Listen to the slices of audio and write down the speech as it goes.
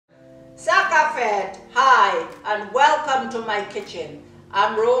SakaFet, hi and welcome to my kitchen.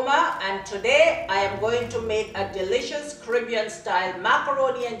 I'm Roma and today I am going to make a delicious Caribbean style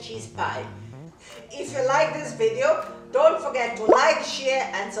macaroni and cheese pie. If you like this video, don't forget to like, share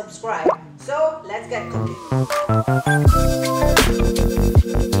and subscribe. So let's get cooking.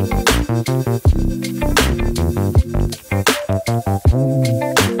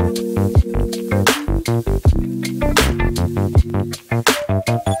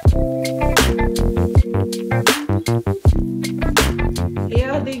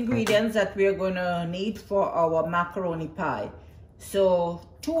 Here are the ingredients that we're going to need for our macaroni pie. So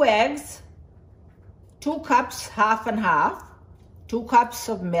 2 eggs, 2 cups, half and half, 2 cups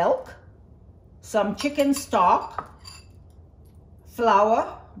of milk, some chicken stock,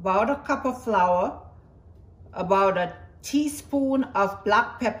 flour, about a cup of flour, about a teaspoon of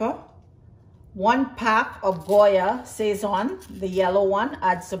black pepper, 1 pack of Goya Saison, the yellow one,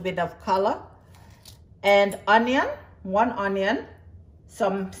 adds a bit of color, and onion, 1 onion,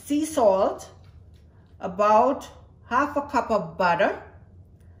 some sea salt, about half a cup of butter,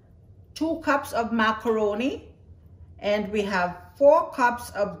 2 cups of macaroni, and we have 4 cups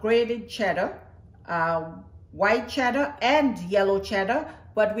of grated cheddar, white cheddar and yellow cheddar,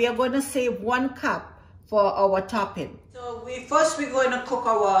 but we are going to save 1 cup for our topping. So we're going to cook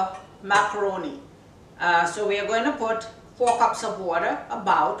our macaroni. So we are going to put 4 cups of water,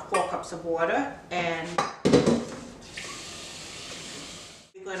 about 4 cups of water, and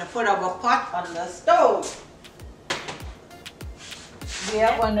we're going to put our pot on the stove. We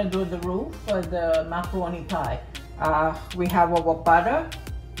are going to do the roux for the macaroni pie. We have our butter.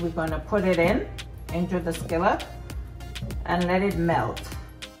 We're going to put it into the skillet and let it melt.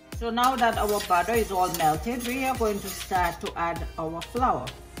 So now that our butter is all melted, we are going to start to add our flour.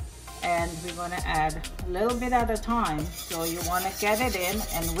 And we're going to add a little bit at a time. So you want to get it in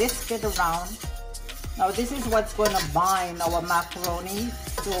and whisk it around. Now this is what's going to bind our macaroni.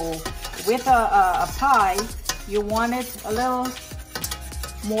 So with a pie, you want it a little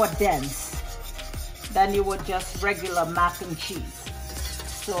more dense than you would just regular mac and cheese.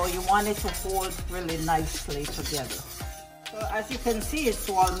 So you want it to hold really nicely together. So as you can see, it's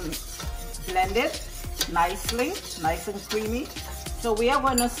all blended nicely, nice and creamy. So we are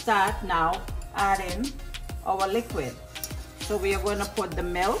going to start now adding our liquid. So we are going to put the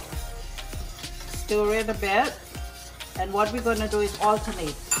milk, stir it a bit, and what we're going to do is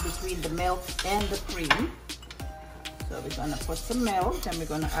alternate between the milk and the cream. So we're going to put some milk, then we're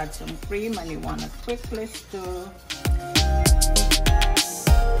going to add some cream, and you want to quickly stir.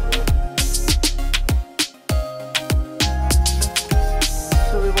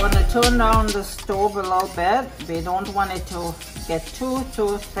 So we want to turn down the stove a little bit. We don't want it to get too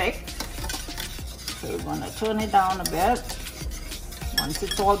thick. So we're going to turn it down a bit. Once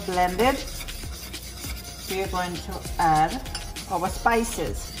it's all blended, we're going to add our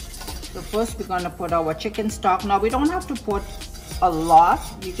spices. So first we're going to put our chicken stock. Now we don't have to put a lot.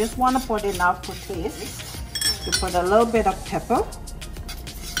 We just want to put enough for taste. We put a little bit of pepper,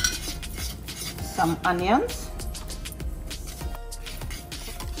 some onions,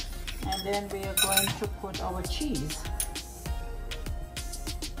 and then we are going to put our cheese.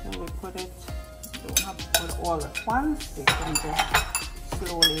 So we put it, don't have to put all at once. We can just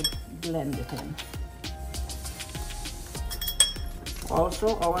slowly blend it in.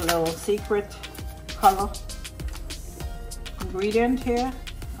 Also, our little secret color ingredient here,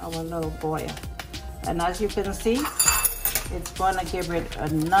 our little Goya. And as you can see, it's going to give it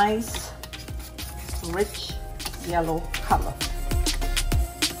a nice, rich yellow color.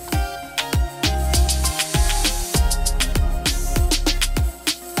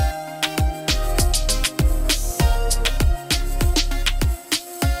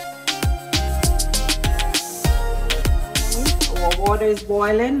 Water is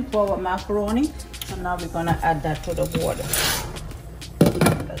boiling for our macaroni, so now we're going to add that to the water.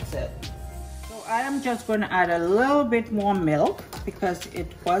 That's it. So I am just going to add a little bit more milk because it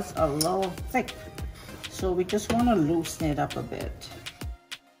was a little thick, so we just want to loosen it up a bit.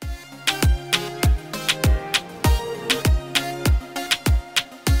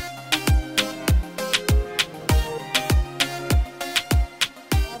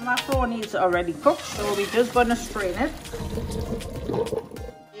 Our macaroni is already cooked, so we're just going to strain it.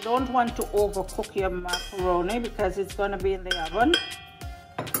 You don't want to overcook your macaroni because it's going to be in the oven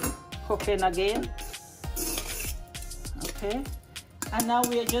cooking again. Okay, and now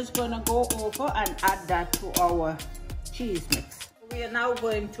we are just going to go over and add that to our cheese mix. We are now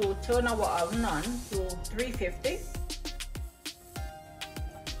going to turn our oven on to 350,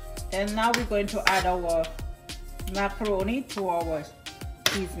 and now we're going to add our macaroni to our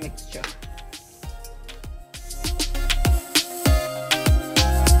cheese mixture.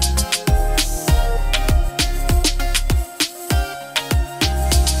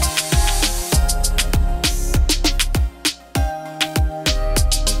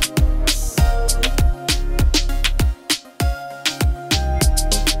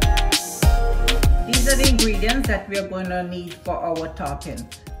 Ingredients that we are going to need for our topping.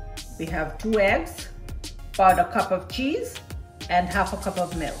 We have 2 eggs, about a cup of cheese, and half a cup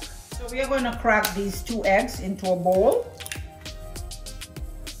of milk. So we are going to crack these 2 eggs into a bowl.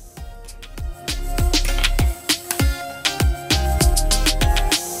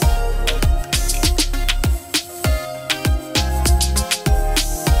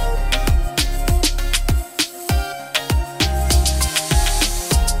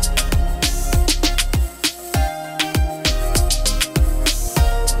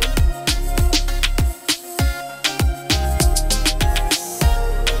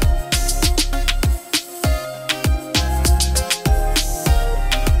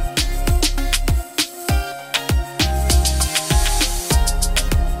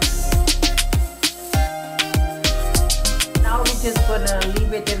 Gonna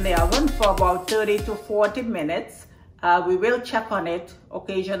leave it in the oven for about 30 to 40 minutes. We will check on it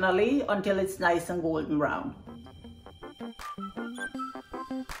occasionally until it's nice and golden brown.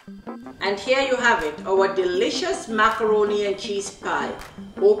 And here you have it, our delicious macaroni and cheese pie.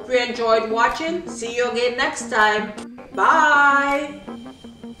 Hope you enjoyed watching. See you again next time. Bye.